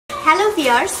Hello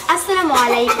viewers, আসসালামু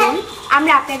আলাইকুম।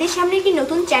 আমরা আপনাদের সামনে একটি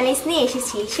নতুন চ্যালেঞ্জ নিয়ে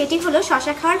এসেছি, সেটি হলো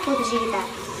শশা খাওয়ার প্রতিযোগিতা।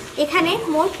 এখানে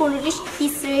মোট 15টি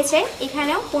পিস রয়েছে,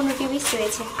 এখানেও 15টি পিস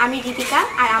রয়েছে। আমি দীপিকা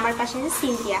আর আমার পাশে আছে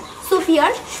সিনথিয়া। সো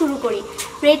ভিউয়ার্স, শুরু করি।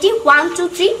 Ready, 1 2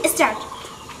 3 start.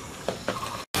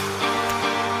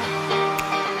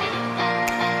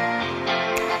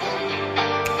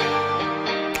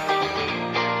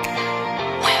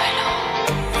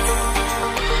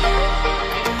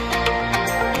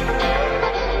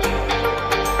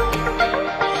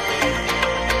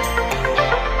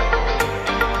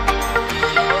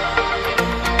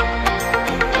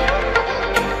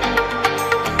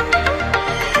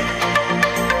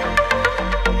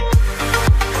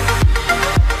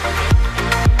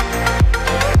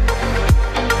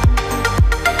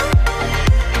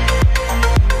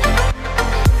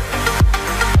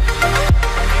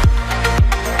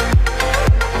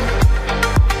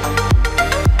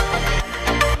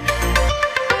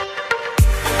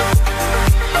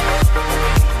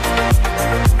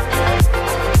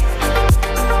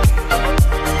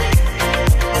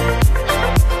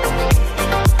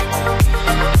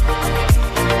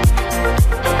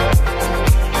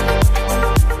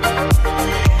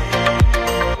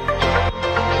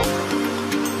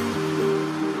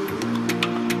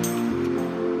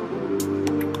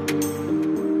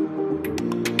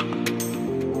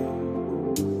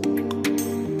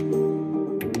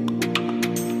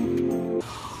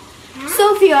 সো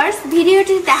ভিউয়ার্স,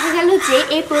 ভিডিওটি দেখা গেল যে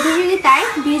এই প্রতিযোগিতায়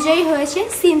বিজয়ী হয়েছে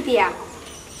সিনথিয়া।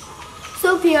 সো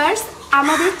ভিউয়ার্স,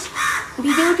 আমাদের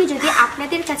ভিডিওটি যদি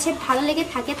আপনাদের কাছে ভালো লেগে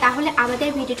থাকে তাহলে আমাদের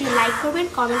ভিডিওটি লাইক করবেন,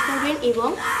 কমেন্ট করবেন এবং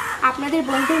আপনাদের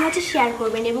বন্ধুদের মাঝে শেয়ার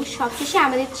করবেন এবং সবশেষে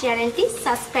আমাদের চ্যানেলটি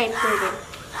সাবস্ক্রাইব করবেন।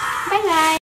 Bye bye.